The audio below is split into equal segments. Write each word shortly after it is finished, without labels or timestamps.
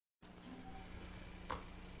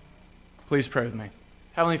Please pray with me.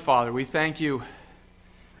 Heavenly Father, we thank you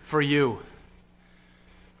for you.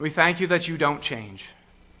 We thank you that you don't change.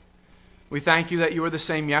 We thank you that you are the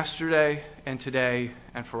same yesterday and today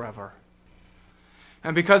and forever.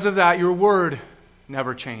 And because of that, your word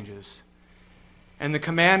never changes. And the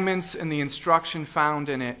commandments and the instruction found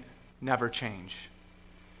in it never change.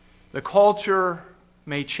 The culture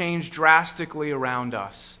may change drastically around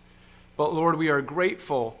us, but Lord, we are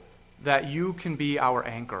grateful that you can be our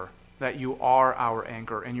anchor, that you are our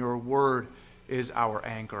anchor, and your word is our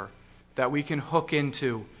anchor, that we can hook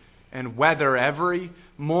into and weather every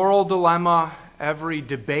moral dilemma, every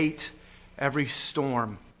debate, every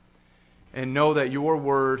storm, and know that your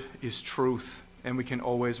word is truth, and we can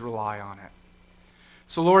always rely on it.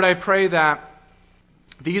 So Lord, I pray that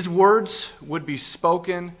these words would be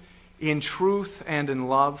spoken in truth and in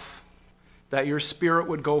love, that your Spirit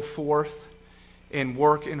would go forth and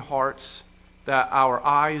work in hearts, that our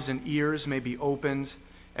eyes and ears may be opened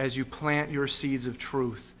as you plant your seeds of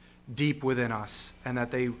truth deep within us, and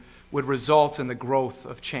that they would result in the growth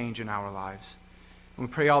of change in our lives. And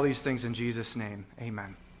we pray all these things in Jesus' name.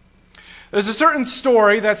 Amen. There's a certain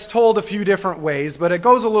story that's told a few different ways, but it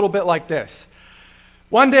goes a little bit like this.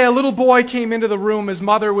 One day a little boy came into the room his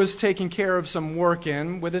mother was taking care of some work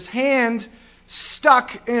in, with his hand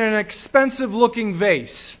stuck in an expensive-looking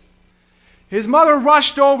vase. His mother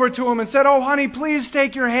rushed over to him and said, "Oh, honey, please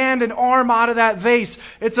take your hand and arm out of that vase.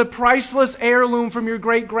 It's a priceless heirloom from your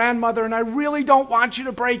great-grandmother, and I really don't want you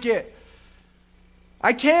to break it."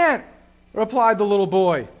 "I can't," replied the little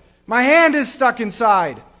boy. "My hand is stuck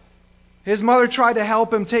inside." His mother tried to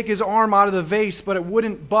help him take his arm out of the vase, but it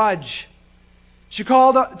wouldn't budge. She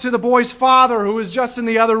called to the boy's father, who was just in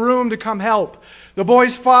the other room, to come help. The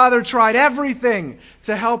boy's father tried everything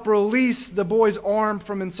to help release the boy's arm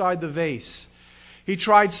from inside the vase. He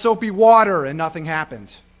tried soapy water and nothing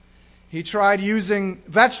happened. He tried using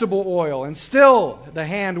vegetable oil and still the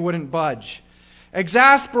hand wouldn't budge.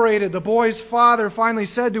 Exasperated, the boy's father finally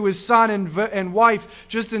said to his son and wife,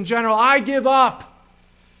 just in general, "I give up.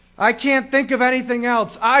 I can't think of anything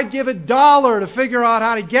else. I'd give $1 to figure out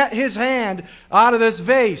how to get his hand out of this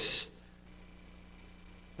vase."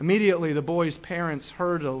 Immediately, the boy's parents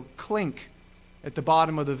heard a clink at the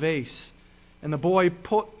bottom of the vase, and the boy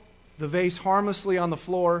put the vase harmlessly on the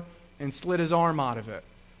floor and slid his arm out of it.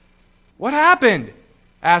 "What happened?"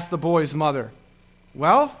 asked the boy's mother.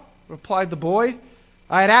 "Well," replied the boy,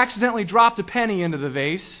 "I had accidentally dropped a penny into the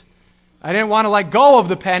vase. I didn't want to let go of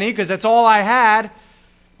the penny because that's all I had.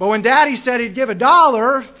 But when Daddy said he'd give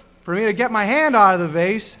 $1 for me to get my hand out of the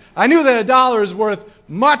vase, I knew that $1 is worth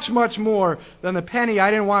much, much more than the penny I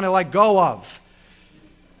didn't want to let go of.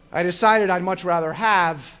 I decided I'd much rather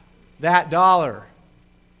have that $1.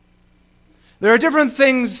 There are different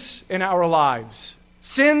things in our lives.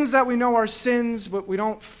 Sins that we know are sins, but we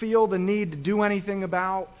don't feel the need to do anything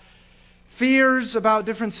about. Fears about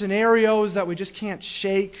different scenarios that we just can't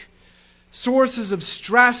shake. Sources of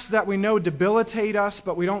stress that we know debilitate us,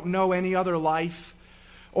 but we don't know any other life.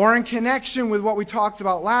 Or in connection with what we talked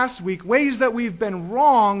about last week, ways that we've been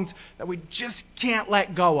wronged that we just can't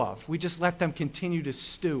let go of. We just let them continue to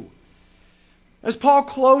stew. As Paul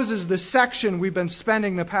closes this section we've been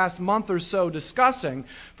spending the past month or so discussing,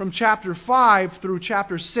 from chapter 5 through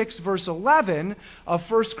chapter 6, verse 11 of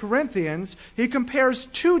 1 Corinthians, he compares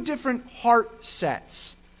two different heart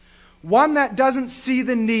sets. One that doesn't see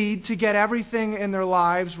the need to get everything in their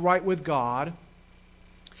lives right with God,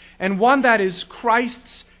 and one that is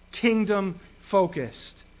Christ's kingdom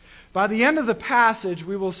focused. By the end of the passage,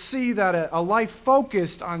 we will see that a life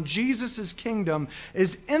focused on Jesus' kingdom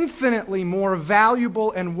is infinitely more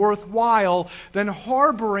valuable and worthwhile than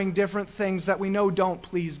harboring different things that we know don't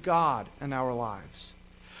please God in our lives.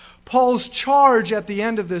 Paul's charge at the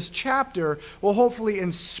end of this chapter will hopefully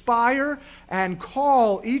inspire and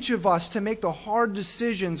call each of us to make the hard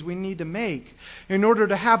decisions we need to make in order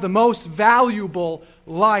to have the most valuable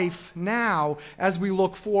life now as we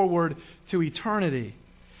look forward to eternity.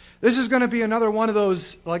 This is going to be another one of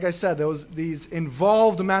those, like I said, these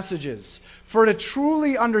involved messages. For to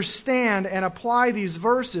truly understand and apply these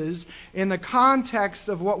verses in the context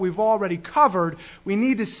of what we've already covered, we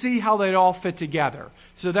need to see how they all fit together.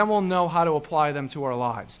 So then we'll know how to apply them to our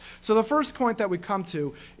lives. So the first point that we come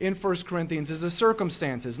to in 1 Corinthians is the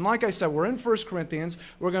circumstances. And like I said, we're in 1 Corinthians.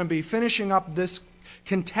 We're going to be finishing up this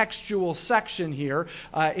contextual section here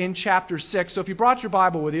in chapter 6. So if you brought your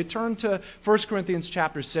Bible with you, turn to 1 Corinthians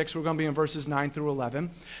chapter 6. We're going to be in verses 9 through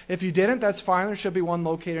 11. If you didn't, that's fine. There should be one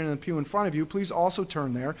located in the pew in front of you. Please also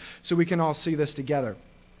turn there so we can all see this together.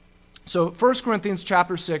 So 1 Corinthians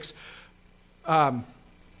chapter 6,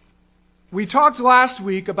 We talked last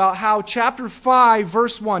week about how chapter 5,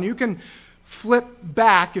 verse 1, you can flip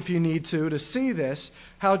back if you need to see this,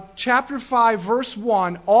 how chapter 5, verse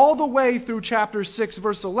 1, all the way through chapter 6,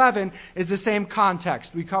 verse 11, is the same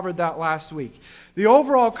context. We covered that last week. The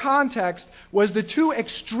overall context was the two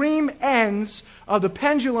extreme ends of the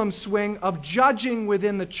pendulum swing of judging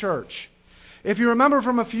within the church. If you remember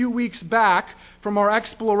from a few weeks back, from our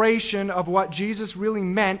exploration of what Jesus really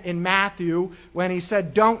meant in Matthew when he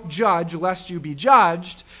said, "Don't judge lest you be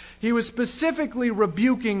judged," he was specifically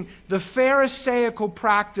rebuking the Pharisaical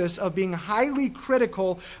practice of being highly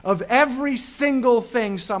critical of every single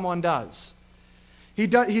thing someone does. He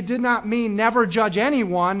did not mean never judge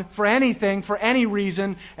anyone for anything, for any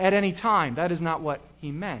reason, at any time. That is not what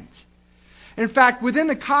he meant. In fact, within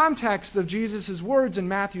the context of Jesus' words in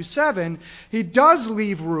Matthew 7, he does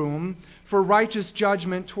leave room for righteous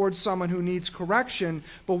judgment towards someone who needs correction.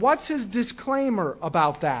 But what's his disclaimer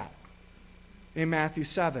about that in Matthew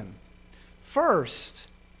 7? First,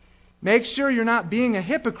 make sure you're not being a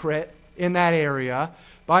hypocrite in that area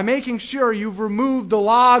by making sure you've removed the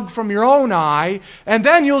log from your own eye, and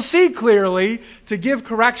then you'll see clearly to give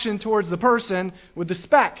correction towards the person with the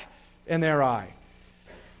speck in their eye.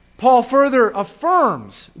 Paul further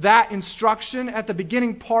affirms that instruction at the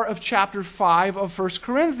beginning part of chapter 5 of 1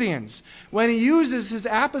 Corinthians, when he uses his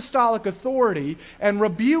apostolic authority and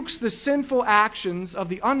rebukes the sinful actions of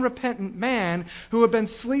the unrepentant man who had been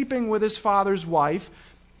sleeping with his father's wife.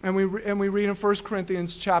 And we read in 1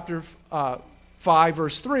 Corinthians chapter 5,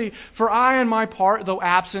 verse 3, "For I on my part, though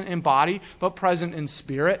absent in body, but present in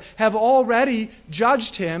spirit, have already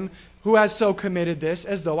judged him who has so committed this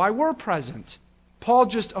as though I were present." Paul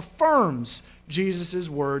just affirms Jesus'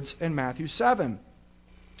 words in Matthew 7.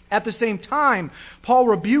 At the same time, Paul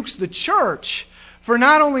rebukes the church for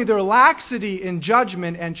not only their laxity in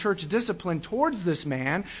judgment and church discipline towards this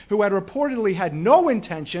man, who had reportedly had no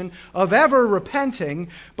intention of ever repenting,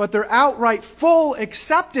 but their outright full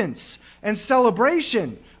acceptance and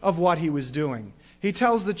celebration of what he was doing. He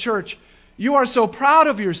tells the church, "You are so proud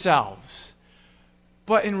of yourselves.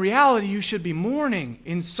 But in reality, you should be mourning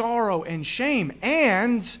in sorrow and shame.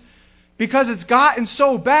 And because it's gotten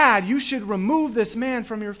so bad, you should remove this man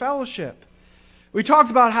from your fellowship." We talked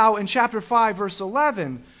about how in chapter 5, verse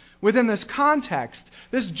 11, within this context,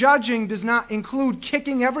 this judging does not include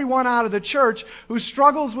kicking everyone out of the church who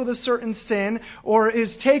struggles with a certain sin or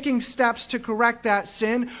is taking steps to correct that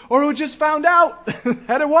sin or who just found out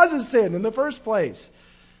that it was a sin in the first place.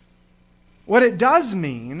 What it does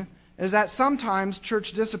mean is that sometimes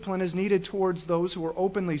church discipline is needed towards those who are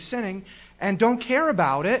openly sinning and don't care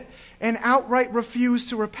about it and outright refuse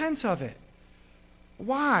to repent of it.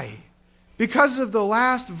 Why? Because of the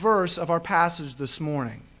last verse of our passage this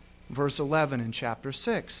morning, verse 11 in chapter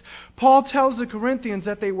 6. Paul tells the Corinthians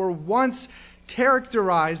that they were once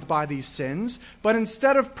characterized by these sins, but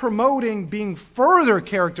instead of promoting being further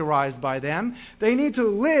characterized by them, they need to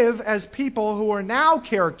live as people who are now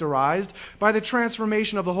characterized by the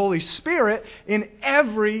transformation of the Holy Spirit in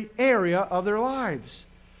every area of their lives.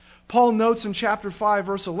 Paul notes in chapter 5,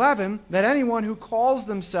 verse 11, that anyone who calls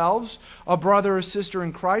themselves a brother or sister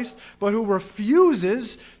in Christ, but who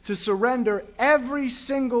refuses to surrender every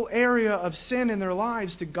single area of sin in their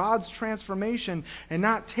lives to God's transformation and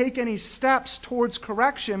not take any steps towards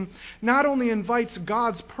correction, not only invites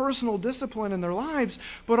God's personal discipline in their lives,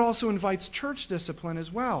 but also invites church discipline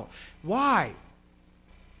as well. Why?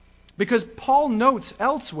 Because Paul notes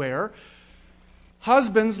elsewhere,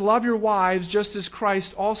 "Husbands, love your wives just as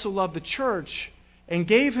Christ also loved the church and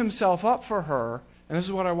gave himself up for her," and this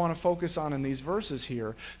is what I want to focus on in these verses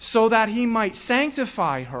here, "so that he might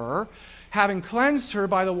sanctify her, having cleansed her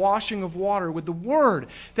by the washing of water with the word,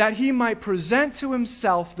 that he might present to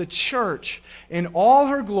himself the church in all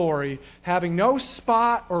her glory, having no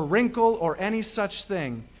spot or wrinkle or any such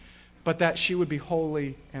thing, but that she would be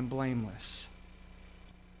holy and blameless."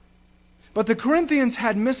 But the Corinthians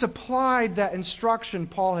had misapplied that instruction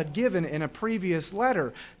Paul had given in a previous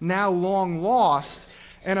letter, now long lost,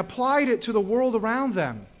 and applied it to the world around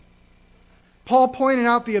them. Paul pointed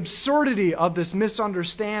out the absurdity of this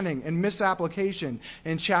misunderstanding and misapplication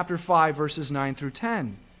in chapter 5, verses 9 through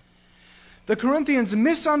 10. The Corinthians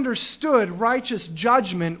misunderstood righteous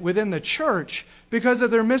judgment within the church because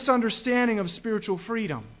of their misunderstanding of spiritual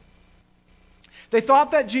freedom. They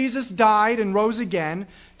thought that Jesus died and rose again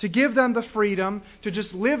to give them the freedom to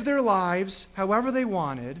just live their lives however they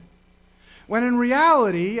wanted, when in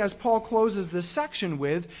reality, as Paul closes this section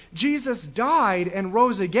with, Jesus died and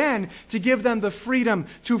rose again to give them the freedom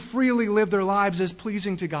to freely live their lives as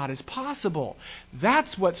pleasing to God as possible.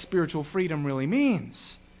 That's what spiritual freedom really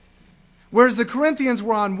means. Whereas the Corinthians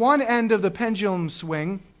were on one end of the pendulum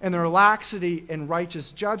swing in their laxity and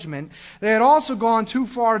righteous judgment, they had also gone too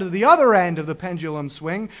far to the other end of the pendulum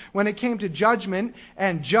swing when it came to judgment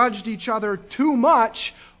and judged each other too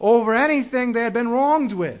much over anything they had been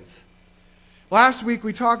wronged with. Last week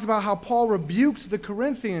we talked about how Paul rebuked the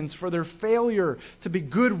Corinthians for their failure to be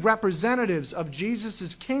good representatives of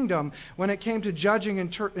Jesus' kingdom when it came to judging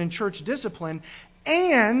and church discipline.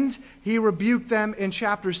 And he rebuked them in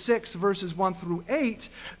chapter 6, verses 1 through 8,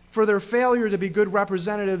 for their failure to be good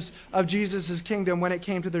representatives of Jesus' kingdom when it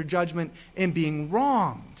came to their judgment in being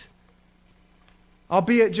wronged.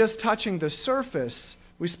 Albeit just touching the surface,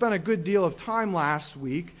 we spent a good deal of time last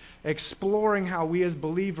week exploring how we as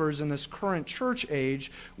believers in this current church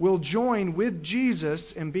age will join with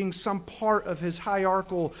Jesus in being some part of his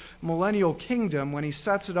hierarchical millennial kingdom when he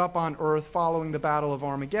sets it up on earth following the Battle of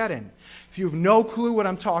Armageddon. If you have no clue what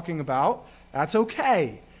I'm talking about, that's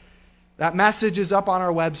okay. That message is up on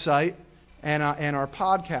our website and our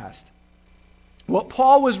podcast. What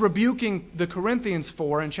Paul was rebuking the Corinthians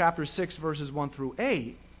for in chapter 6, verses 1 through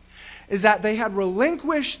 8, is that they had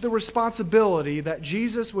relinquished the responsibility that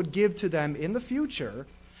Jesus would give to them in the future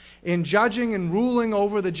in judging and ruling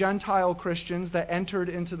over the Gentile Christians that entered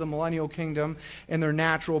into the millennial kingdom in their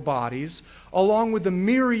natural bodies, along with the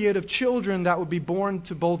myriad of children that would be born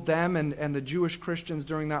to both them and the Jewish Christians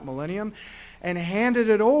during that millennium, and handed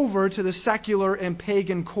it over to the secular and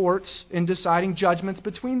pagan courts in deciding judgments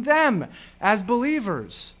between them as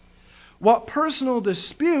believers. What personal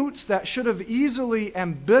disputes that should have easily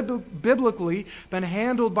and biblically been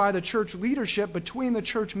handled by the church leadership between the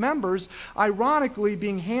church members, ironically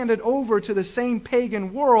being handed over to the same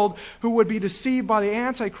pagan world who would be deceived by the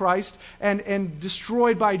Antichrist and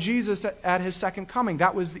destroyed by Jesus at his second coming.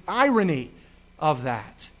 That was the irony of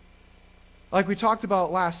that. Like we talked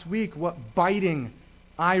about last week, what biting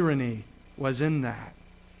irony was in that.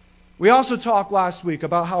 We also talked last week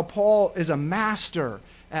about how Paul is a master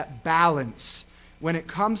at balance when it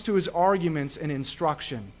comes to his arguments and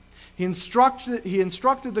instruction. He instructed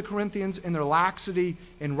the Corinthians in their laxity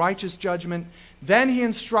in righteous judgment. Then he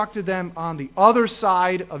instructed them on the other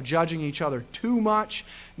side of judging each other too much.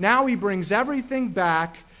 Now he brings everything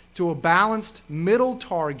back to a balanced middle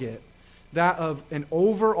target, that of an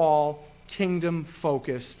overall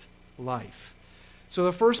kingdom-focused life. So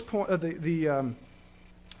the first point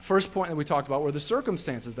first point that we talked about were the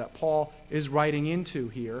circumstances that Paul is writing into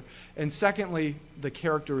here. And secondly, the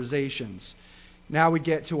characterizations. Now we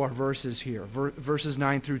get to our verses here. Verses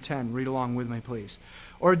 9 through 10. Read along with me, please.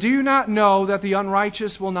 Or do you not know that the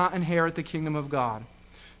unrighteous will not inherit the kingdom of God?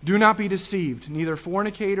 Do not be deceived. Neither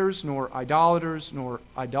fornicators, nor idolaters, nor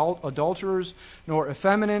adulterers, nor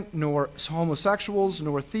effeminate, nor homosexuals,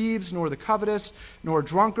 nor thieves, nor the covetous, nor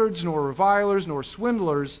drunkards, nor revilers, nor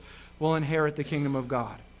swindlers will inherit the kingdom of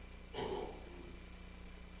God.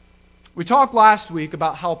 We talked last week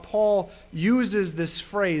about how Paul uses this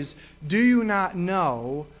phrase, do you not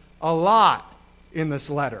know, a lot in this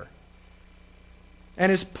letter. And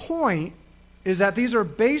his point is that these are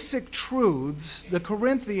basic truths the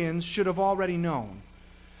Corinthians should have already known.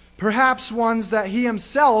 Perhaps ones that he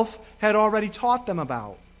himself had already taught them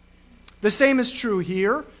about. The same is true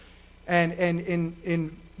here. And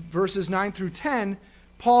in verses 9 through 10,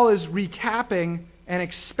 Paul is recapping and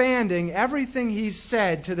expanding everything he's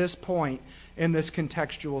said to this point in this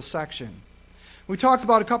contextual section. We talked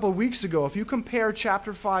about a couple of weeks ago, if you compare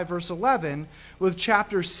chapter 5, verse 11 with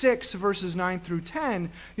chapter 6, verses 9 through 10,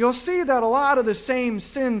 you'll see that a lot of the same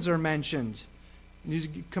sins are mentioned.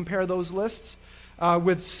 You compare those lists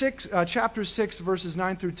with chapter 6, verses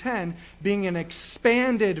 9 through 10 being an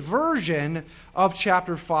expanded version of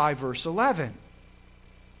chapter 5, verse 11.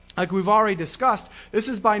 Like we've already discussed, this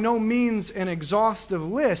is by no means an exhaustive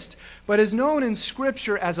list, but is known in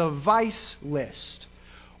Scripture as a vice list,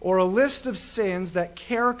 or a list of sins that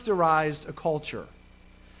characterized a culture.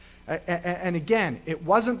 And again, it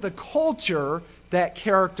wasn't the culture that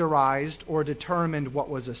characterized or determined what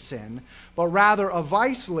was a sin, but rather a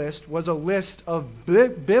vice list was a list of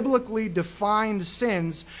biblically defined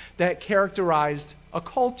sins that characterized a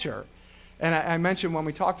culture. And I mentioned when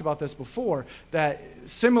we talked about this before that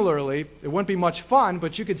similarly, it wouldn't be much fun,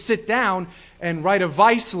 but you could sit down and write a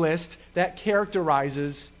vice list that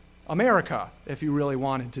characterizes America if you really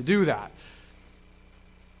wanted to do that.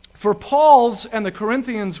 For Paul's and the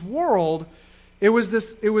Corinthians' world, it was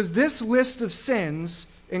this list of sins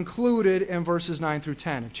included in verses 9 through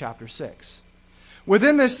 10 of chapter 6.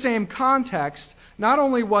 Within this same context, not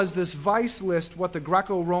only was this vice list what the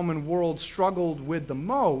Greco-Roman world struggled with the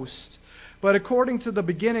most, But according to the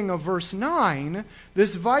beginning of verse 9,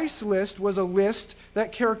 this vice list was a list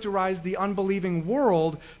that characterized the unbelieving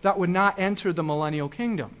world that would not enter the millennial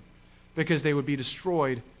kingdom because they would be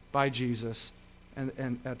destroyed by Jesus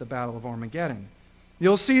and at the Battle of Armageddon.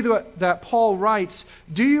 You'll see that Paul writes,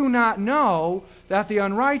 "Do you not know that the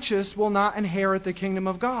unrighteous will not inherit the kingdom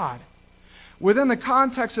of God?" Within the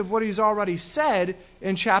context of what he's already said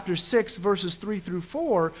in chapter 6, verses 3 through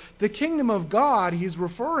 4, the kingdom of God he's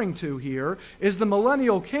referring to here is the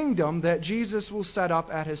millennial kingdom that Jesus will set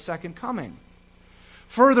up at his second coming.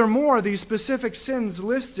 Furthermore, these specific sins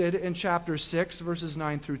listed in chapter 6, verses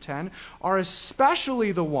 9 through 10, are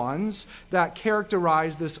especially the ones that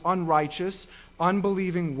characterize this unrighteous,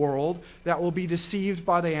 unbelieving world that will be deceived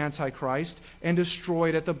by the Antichrist and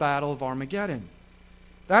destroyed at the Battle of Armageddon.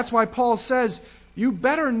 That's why Paul says, you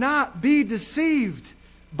better not be deceived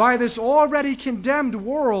by this already condemned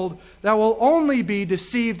world that will only be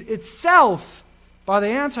deceived itself by the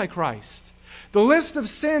Antichrist. The list of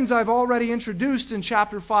sins I've already introduced in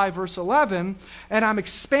chapter 5, verse 11, and I'm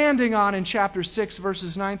expanding on in chapter 6,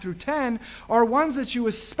 verses 9 through 10, are ones that you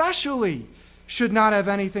especially should not have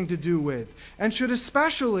anything to do with, and should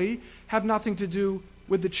especially have nothing to do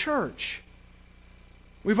with the church.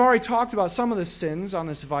 We've already talked about some of the sins on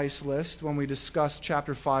this vice list when we discussed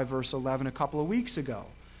chapter 5, verse 11 a couple of weeks ago.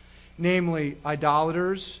 Namely,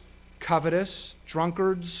 idolaters, covetous,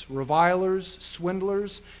 drunkards, revilers,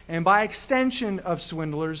 swindlers, and by extension of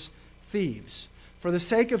swindlers, thieves. For the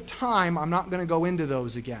sake of time, I'm not going to go into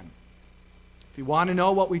those again. If you want to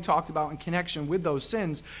know what we talked about in connection with those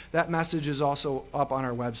sins, that message is also up on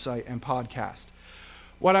our website and podcast.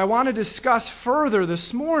 What I want to discuss further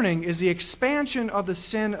this morning is the expansion of the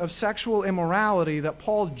sin of sexual immorality that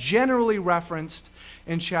Paul generally referenced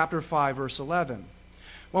in chapter 5, verse 11.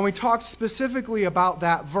 When we talked specifically about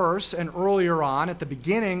that verse and earlier on at the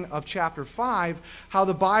beginning of chapter 5, how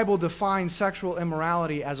the Bible defines sexual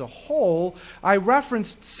immorality as a whole, I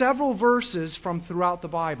referenced several verses from throughout the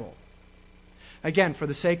Bible. Again, for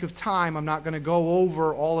the sake of time, I'm not going to go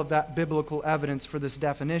over all of that biblical evidence for this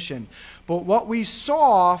definition. But what we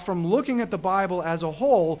saw from looking at the Bible as a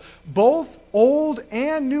whole, both Old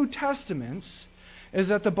and New Testaments, is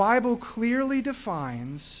that the Bible clearly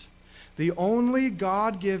defines the only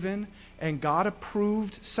God-given and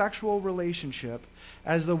God-approved sexual relationship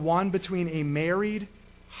as the one between a married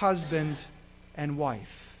husband and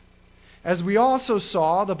wife. As we also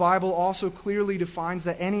saw, the Bible also clearly defines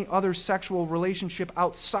that any other sexual relationship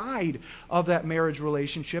outside of that marriage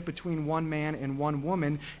relationship between one man and one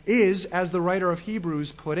woman is, as the writer of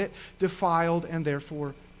Hebrews put it, defiled and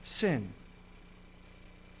therefore sin.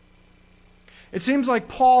 It seems like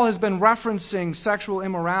Paul has been referencing sexual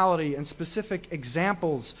immorality and specific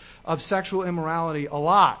examples of sexual immorality a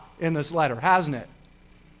lot in this letter, hasn't it?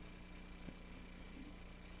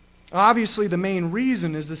 Obviously, the main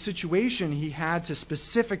reason is the situation he had to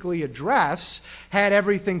specifically address had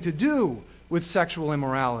everything to do with sexual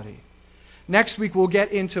immorality. Next week, we'll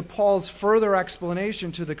get into Paul's further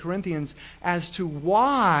explanation to the Corinthians as to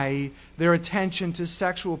why their attention to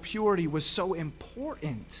sexual purity was so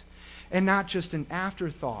important and not just an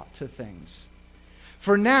afterthought to things.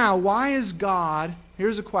 For now, why is God,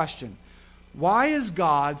 here's a question, why is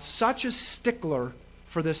God such a stickler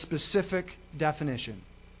for this specific definition?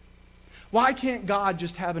 Why can't God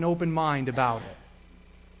just have an open mind about it?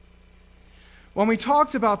 When we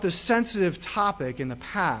talked about this sensitive topic in the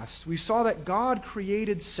past, we saw that God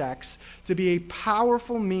created sex to be a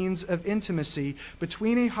powerful means of intimacy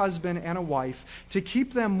between a husband and a wife to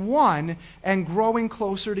keep them one and growing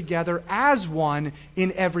closer together as one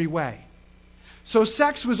in every way. So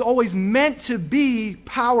sex was always meant to be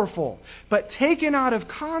powerful, but taken out of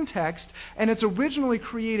context and its originally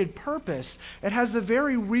created purpose, it has the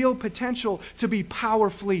very real potential to be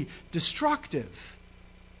powerfully destructive.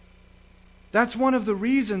 That's one of the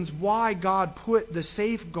reasons why God put the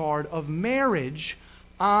safeguard of marriage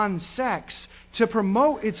on sex, to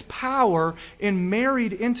promote its power in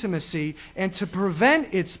married intimacy and to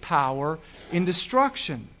prevent its power in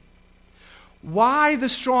destruction. Why the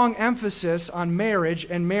strong emphasis on marriage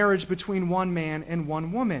and marriage between one man and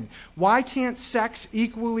one woman? Why can't sex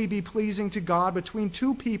equally be pleasing to God between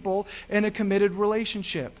two people in a committed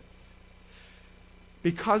relationship?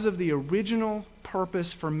 Because of the original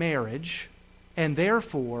purpose for marriage and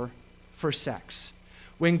therefore for sex.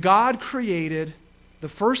 When God created the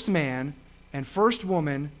first man and first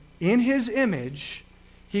woman in His image,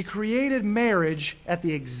 He created marriage at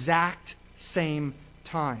the exact same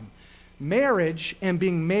time. Marriage and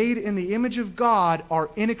being made in the image of God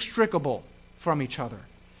are inextricable from each other.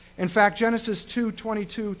 In fact, Genesis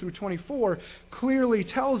 2:22 through 24 clearly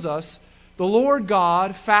tells us the Lord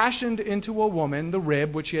God fashioned into a woman the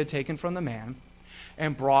rib which he had taken from the man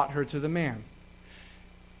and brought her to the man.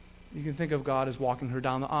 You can think of God as walking her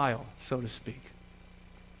down the aisle, so to speak.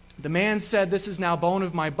 The man said, "This is now bone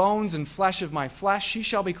of my bones and flesh of my flesh. She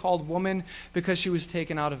shall be called woman because she was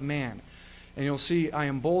taken out of man." And you'll see I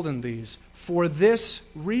emboldened these. "For this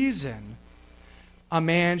reason, a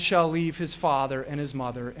man shall leave his father and his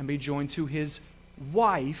mother and be joined to his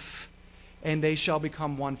wife, and they shall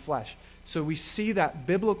become one flesh." So we see that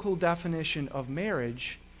biblical definition of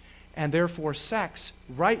marriage and therefore sex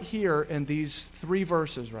right here in these 3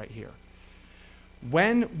 verses right here.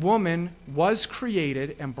 When woman was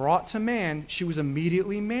created and brought to man, she was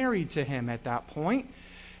immediately married to him at that point.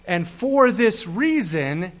 And for this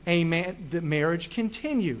reason, the marriage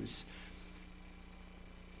continues.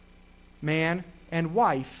 Man and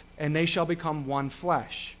wife, and they shall become one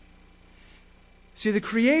flesh. See, the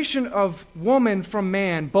creation of woman from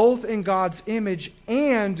man, both in God's image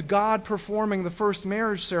and God performing the first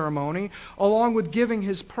marriage ceremony, along with giving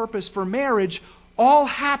his purpose for marriage, all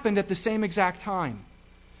happened at the same exact time.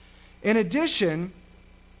 In addition,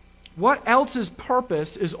 what else's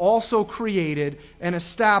purpose is also created and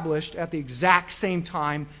established at the exact same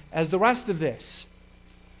time as the rest of this?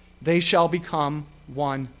 They shall become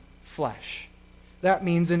one flesh. That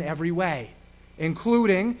means in every way,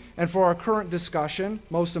 including, and for our current discussion,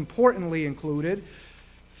 most importantly included,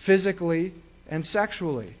 physically and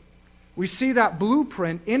sexually. We see that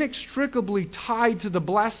blueprint inextricably tied to the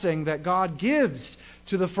blessing that God gives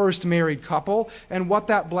to the first married couple and what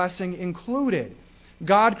that blessing included.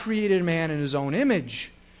 God created man in his own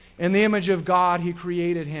image. In the image of God, he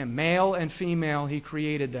created him. Male and female, he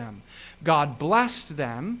created them. God blessed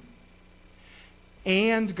them,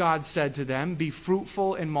 and God said to them, "Be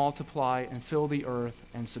fruitful and multiply and fill the earth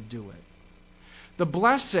and subdue it." The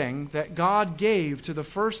blessing that God gave to the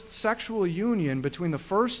first sexual union between the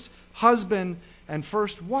first husband and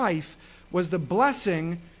first wife was the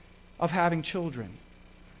blessing of having children.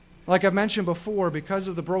 Like I've mentioned before, because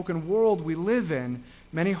of the broken world we live in,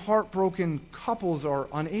 many heartbroken couples are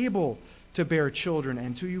unable to bear children.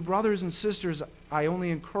 And to you brothers and sisters, I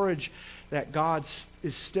only encourage that God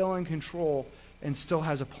is still in control and still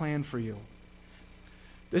has a plan for you.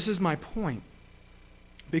 This is my point.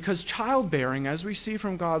 Because childbearing, as we see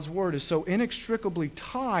from God's word, is so inextricably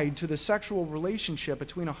tied to the sexual relationship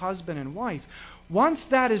between a husband and wife. Once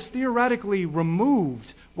that is theoretically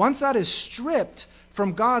removed, once that is stripped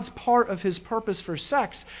from God's part of his purpose for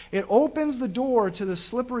sex, it opens the door to the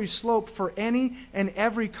slippery slope for any and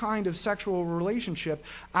every kind of sexual relationship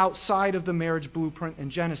outside of the marriage blueprint in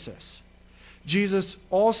Genesis. Jesus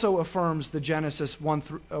also affirms the Genesis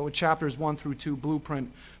chapters 1 through 2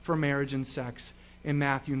 blueprint for marriage and sex in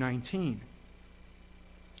Matthew 19.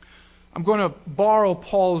 I'm going to borrow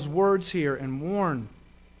Paul's words here and warn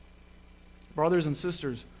brothers and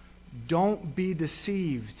sisters, don't be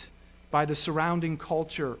deceived by the surrounding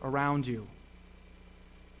culture around you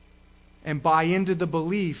and buy into the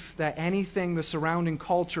belief that anything the surrounding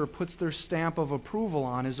culture puts their stamp of approval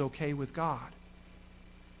on is okay with God.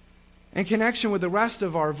 In connection with the rest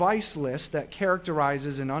of our vice list that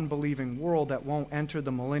characterizes an unbelieving world that won't enter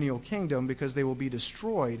the millennial kingdom because they will be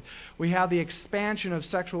destroyed, we have the expansion of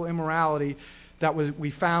sexual immorality that we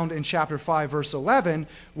found in chapter 5, verse 11,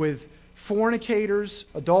 with fornicators,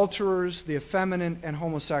 adulterers, the effeminate, and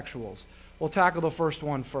homosexuals. We'll tackle the first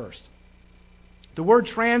one first. The word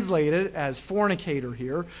translated as fornicator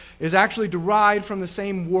here is actually derived from the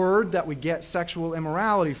same word that we get sexual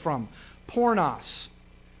immorality from, pornos.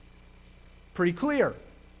 Pretty clear.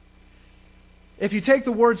 If you take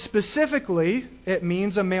the word specifically, it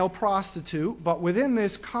means a male prostitute, but within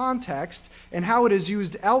this context and how it is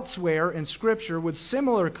used elsewhere in Scripture with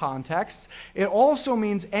similar contexts, it also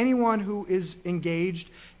means anyone who is engaged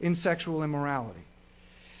in sexual immorality.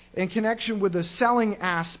 In connection with the selling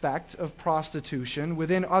aspect of prostitution,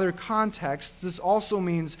 within other contexts, this also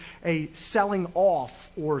means a selling off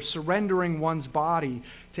or surrendering one's body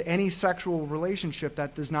to any sexual relationship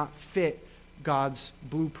that does not fit God's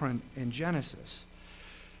blueprint in Genesis.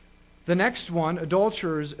 The next one,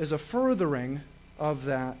 adulterers, is a furthering of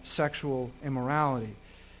that sexual immorality.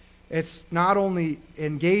 It's not only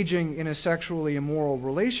engaging in a sexually immoral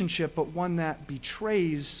relationship, but one that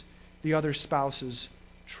betrays the other spouse's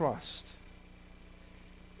trust.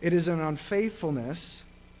 It is an unfaithfulness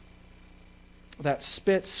that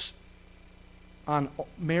spits on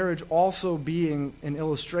marriage also being an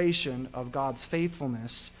illustration of God's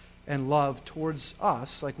faithfulness and love towards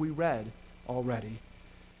us, like we read already,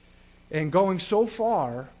 and going so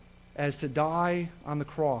far as to die on the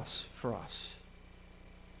cross for us.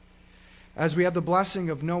 as we have the blessing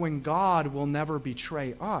of knowing God will never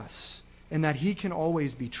betray us and that he can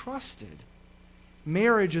always be trusted,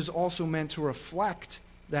 marriage is also meant to reflect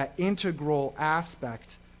that integral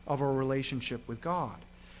aspect of our relationship with God.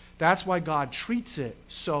 That's why God treats it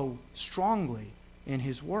so strongly in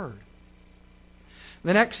his word.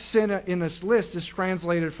 The next sin in this list is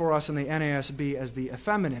translated for us in the NASB as the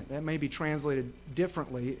effeminate. That may be translated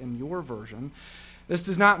differently in your version. This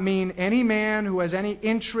does not mean any man who has any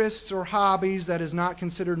interests or hobbies that is not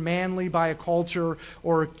considered manly by a culture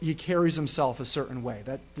or he carries himself a certain way.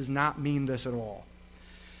 That does not mean this at all.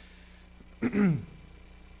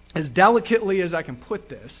 As delicately as I can put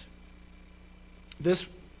this, this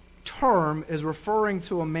term is referring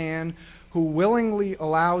to a man who willingly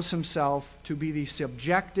allows himself to be the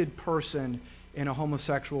subjected person in a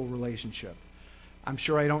homosexual relationship. I'm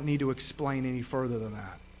sure I don't need to explain any further than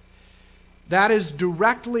that. That is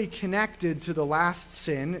directly connected to the last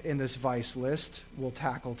sin in this vice list we'll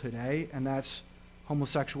tackle today, and that's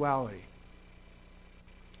homosexuality.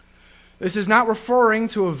 This is not referring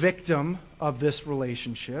to a victim of this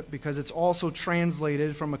relationship because it's also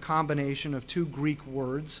translated from a combination of two Greek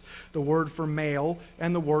words, the word for male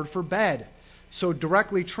and the word for bed. So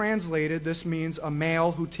directly translated, this means a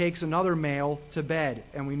male who takes another male to bed.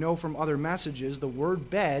 And we know from other messages the word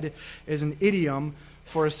bed is an idiom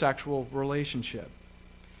for a sexual relationship.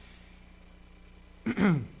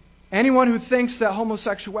 Anyone who thinks that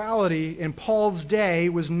homosexuality in Paul's day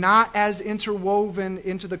was not as interwoven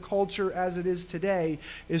into the culture as it is today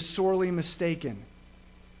is sorely mistaken.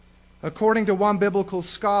 According to one biblical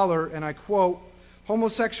scholar, and I quote,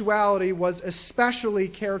 homosexuality was especially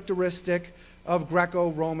characteristic of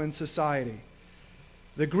Greco-Roman society.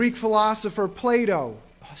 The Greek philosopher Plato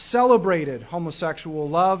celebrated homosexual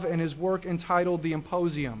love in his work entitled The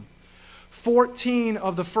Imposium. 14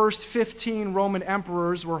 of the first 15 Roman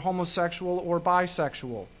emperors were homosexual or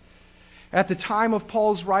bisexual. At the time of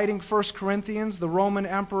Paul's writing 1 Corinthians, the Roman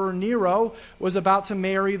Emperor Nero was about to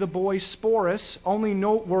marry the boy Sporus, only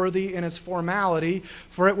noteworthy in its formality,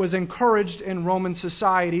 for it was encouraged in Roman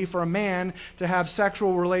society for a man to have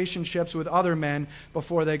sexual relationships with other men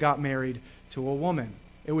before they got married to a woman.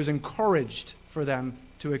 It was encouraged for them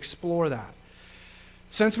to explore that.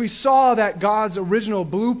 Since we saw that God's original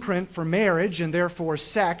blueprint for marriage and therefore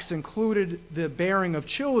sex included the bearing of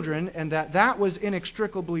children and that was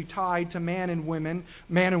inextricably tied to man and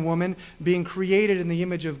woman being created in the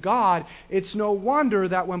image of God, it's no wonder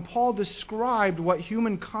that when Paul described what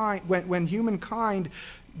when humankind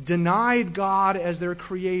denied God as their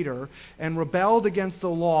creator and rebelled against the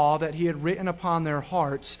law that he had written upon their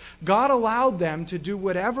hearts, God allowed them to do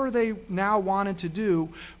whatever they now wanted to do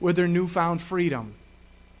with their newfound freedom.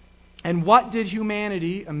 And what did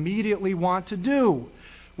humanity immediately want to do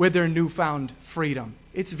with their newfound freedom?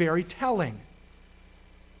 It's very telling.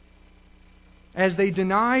 As they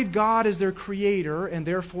denied God as their creator and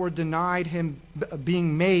therefore denied him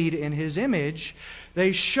being made in his image,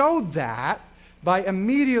 they showed that by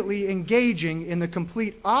immediately engaging in the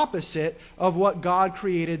complete opposite of what God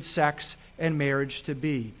created sex and marriage to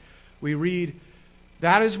be. We read,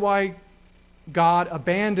 that is why God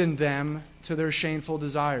abandoned them to their shameful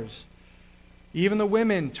desires. Even the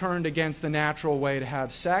women turned against the natural way to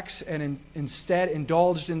have sex and instead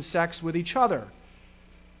indulged in sex with each other.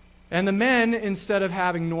 And the men, instead of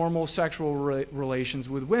having normal sexual relations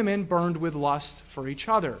with women, burned with lust for each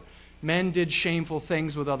other. Men did shameful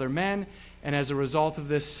things with other men, and as a result of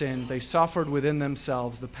this sin, they suffered within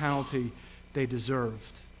themselves the penalty they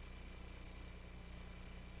deserved.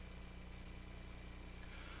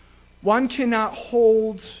 One cannot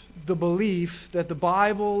hold the belief that the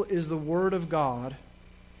Bible is the Word of God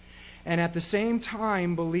and at the same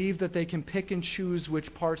time believe that they can pick and choose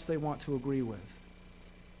which parts they want to agree with.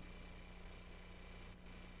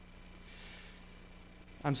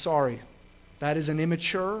 I'm sorry. That is an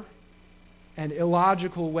immature and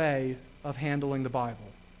illogical way of handling the Bible,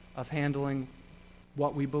 of handling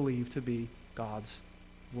what we believe to be God's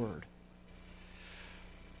Word.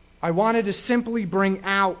 I wanted to simply bring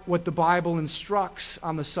out what the Bible instructs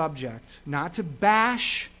on the subject, not to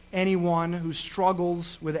bash anyone who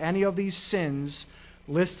struggles with any of these sins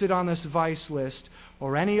listed on this vice list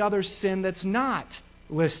or any other sin that's not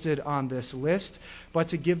listed on this list, but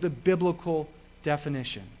to give the biblical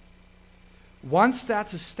definition. Once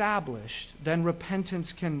that's established, then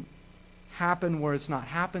repentance can happen where it's not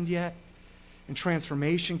happened yet, and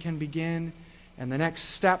transformation can begin, and the next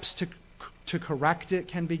steps to correct it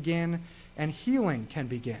can begin, and healing can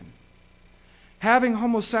begin. Having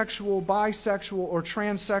homosexual, bisexual, or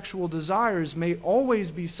transsexual desires may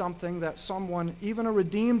always be something that someone, even a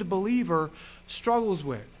redeemed believer, struggles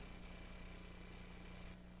with.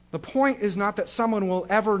 The point is not that someone will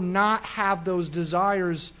ever not have those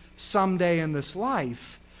desires someday in this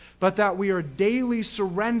life, but that we are daily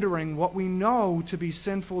surrendering what we know to be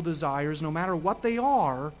sinful desires, no matter what they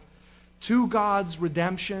are, to God's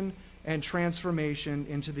redemption and transformation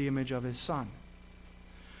into the image of His Son.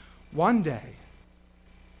 One day,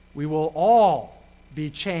 we will all be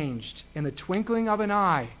changed in the twinkling of an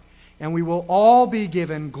eye, and we will all be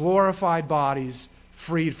given glorified bodies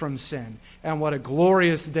freed from sin. And what a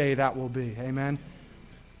glorious day that will be. Amen?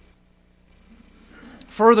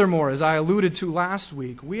 Furthermore, as I alluded to last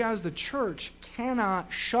week, we as the church cannot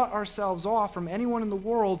shut ourselves off from anyone in the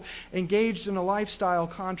world engaged in a lifestyle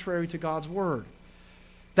contrary to God's Word.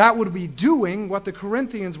 That would be doing what the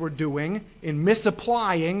Corinthians were doing in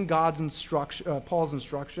misapplying God's God's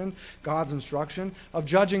instruction of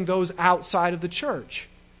judging those outside of the church.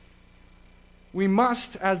 We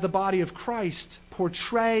must, as the body of Christ,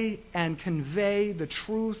 portray and convey the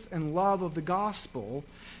truth and love of the gospel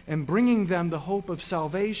and bringing them the hope of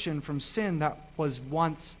salvation from sin that was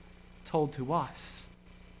once told to us,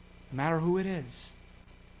 no matter who it is.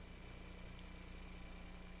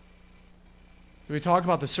 We talked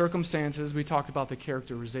about the circumstances, we talked about the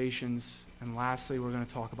characterizations, and lastly, we're going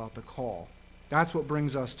to talk about the call. That's what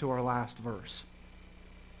brings us to our last verse.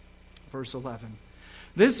 Verse 11.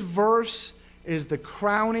 This verse is the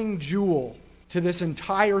crowning jewel to this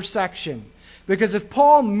entire section. Because if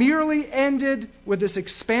Paul merely ended with this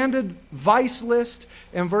expanded vice list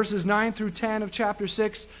in verses 9 through 10 of chapter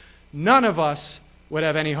 6, none of us would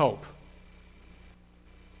have any hope.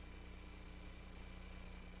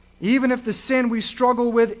 Even if the sin we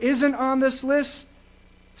struggle with isn't on this list,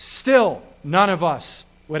 still none of us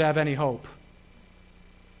would have any hope.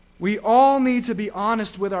 We all need to be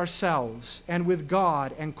honest with ourselves and with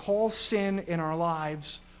God and call sin in our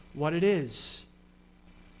lives what it is.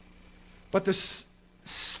 But the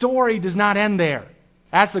story does not end there.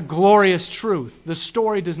 That's a glorious truth. The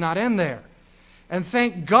story does not end there. And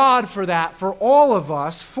thank God for that for all of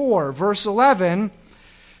us. For, verse 11,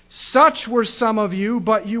 such were some of you,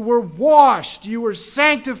 but you were washed, you were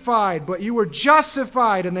sanctified, but you were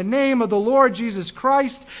justified in the name of the Lord Jesus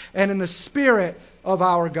Christ and in the Spirit of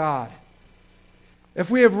our God. If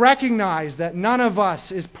we have recognized that none of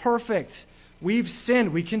us is perfect, we've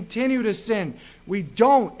sinned, we continue to sin, we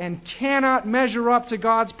don't and cannot measure up to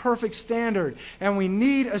God's perfect standard, and we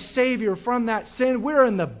need a Savior from that sin, we're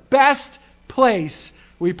in the best place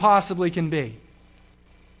we possibly can be.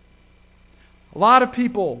 A lot of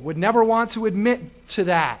people would never want to admit to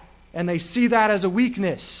that, and they see that as a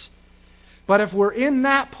weakness. But if we're in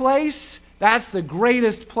that place, that's the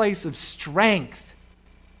greatest place of strength.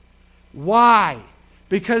 Why?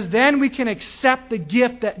 Because then we can accept the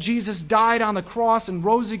gift that Jesus died on the cross and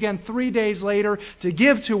rose again 3 days later to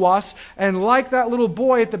give to us. And like that little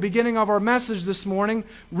boy at the beginning of our message this morning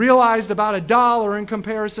realized about $1 in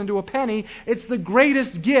comparison to a penny, it's the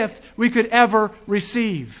greatest gift we could ever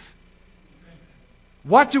receive.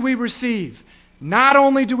 What do we receive? Not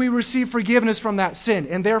only do we receive forgiveness from that sin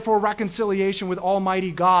and therefore reconciliation with Almighty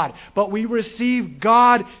God, but we receive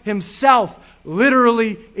God Himself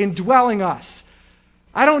literally indwelling us.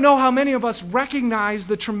 I don't know how many of us recognize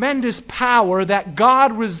the tremendous power that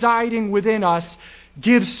God residing within us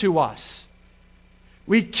gives to us.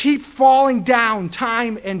 We keep falling down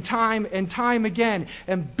time and time and time again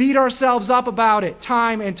and beat ourselves up about it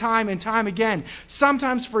time and time and time again,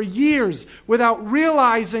 sometimes for years without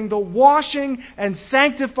realizing the washing and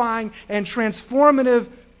sanctifying and transformative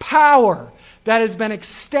power that has been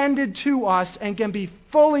extended to us and can be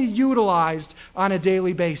fully utilized on a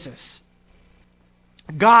daily basis.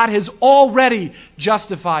 God has already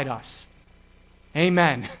justified us.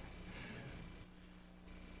 Amen.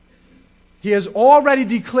 He has already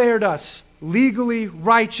declared us legally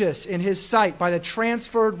righteous in His sight by the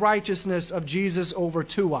transferred righteousness of Jesus over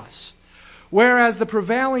to us. Whereas the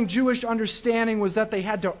prevailing Jewish understanding was that they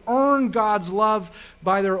had to earn God's love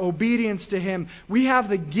by their obedience to Him, we have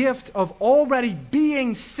the gift of already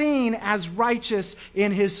being seen as righteous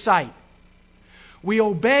in His sight. We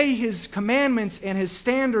obey His commandments and His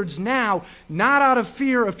standards now, not out of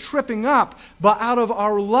fear of tripping up, but out of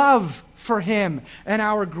our love for Him and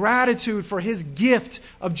our gratitude for His gift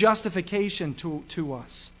of justification to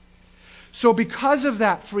us. So because of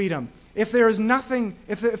that freedom, if there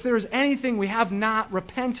is anything we have not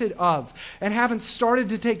repented of and haven't started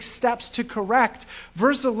to take steps to correct,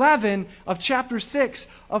 verse 11 of chapter 6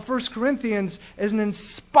 of 1 Corinthians is an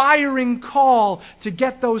inspiring call to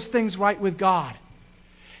get those things right with God.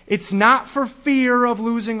 It's not for fear of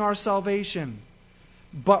losing our salvation,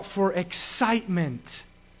 but for excitement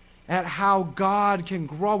at how God can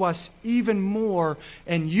grow us even more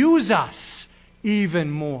and use us even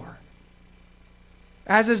more.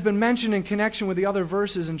 As has been mentioned in connection with the other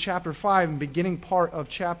verses in chapter 5 and beginning part of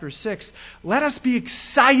chapter 6, let us be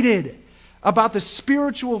excited about the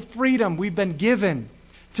spiritual freedom we've been given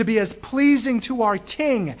to be as pleasing to our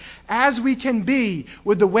King as we can be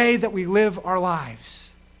with the way that we live our lives.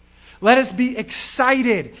 Let us be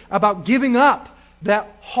excited about giving up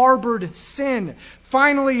that harbored sin,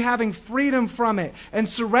 finally having freedom from it and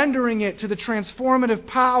surrendering it to the transformative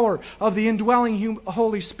power of the indwelling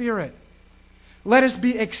Holy Spirit. Let us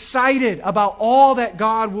be excited about all that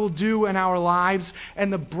God will do in our lives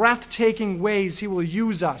and the breathtaking ways He will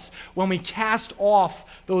use us when we cast off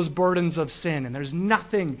those burdens of sin and there's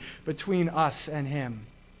nothing between us and Him.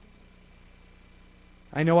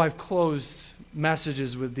 I know I've closed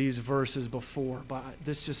messages with these verses before, but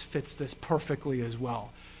this just fits this perfectly as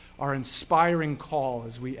well. Our inspiring call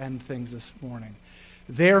as we end things this morning.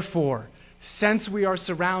 Therefore, since we are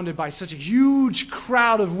surrounded by such a huge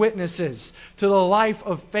crowd of witnesses to the life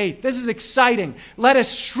of faith, this is exciting. Let us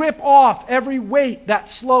strip off every weight that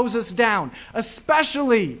slows us down,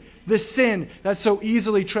 especially the sin that so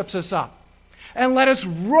easily trips us up. And let us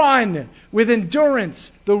run with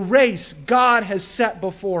endurance the race God has set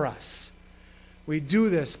before us. We do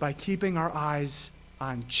this by keeping our eyes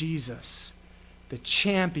on Jesus, the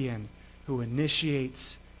champion who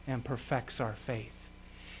initiates and perfects our faith.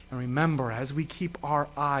 And remember, as we keep our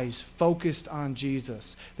eyes focused on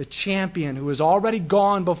Jesus, the champion who has already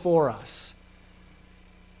gone before us,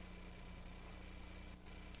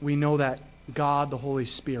 we know that God, the Holy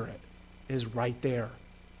Spirit, is right there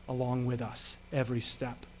along with us every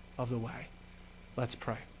step of the way. Let's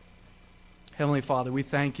pray. Heavenly Father, we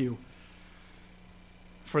thank you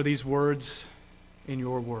for these words in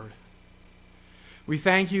your word. We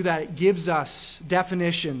thank you that it gives us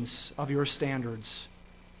definitions of your standards.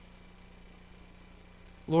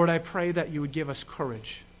 Lord, I pray that you would give us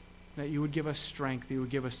courage, that you would give us strength, that you would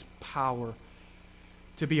give us power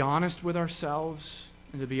to be honest with ourselves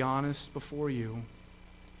and to be honest before you,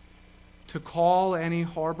 to call any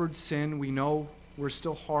harbored sin we know we're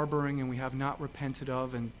still harboring and we have not repented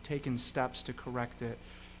of and taken steps to correct it,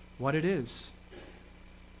 what it is,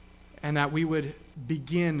 and that we would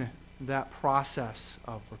begin that process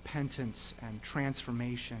of repentance and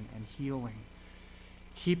transformation and healing,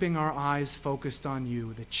 keeping our eyes focused on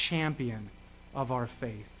you, the champion of our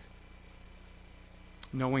faith,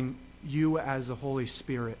 knowing you as the Holy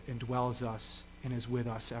Spirit indwells us and is with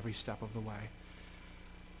us every step of the way.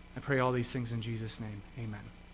 I pray all these things in Jesus' name. Amen.